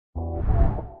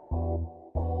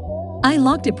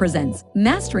iLocdit presents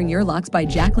Mastering Your Locks by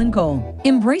Jacqueline Cole.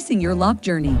 Embracing your lock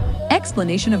journey.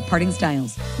 Explanation of parting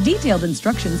styles. Detailed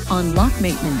instructions on lock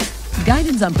maintenance.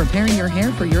 Guidance on preparing your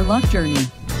hair for your lock journey.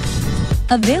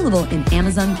 Available in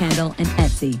Amazon Kindle and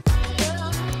Etsy.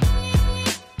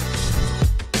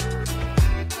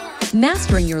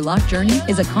 Mastering Your Lock Journey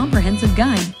is a comprehensive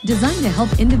guide designed to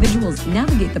help individuals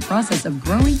navigate the process of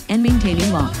growing and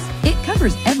maintaining locks. It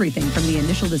covers everything from the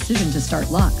initial decision to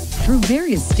start locks through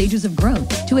various stages of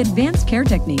growth to advanced care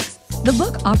techniques. The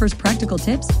book offers practical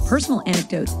tips, personal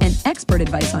anecdotes, and expert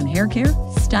advice on hair care,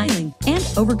 styling, and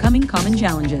overcoming common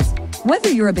challenges. Whether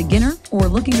you're a beginner or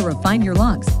looking to refine your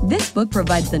locks, this book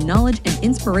provides the knowledge and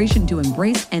inspiration to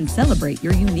embrace and celebrate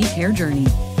your unique hair journey.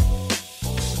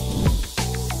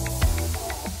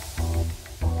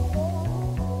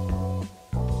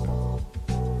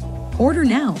 Order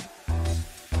now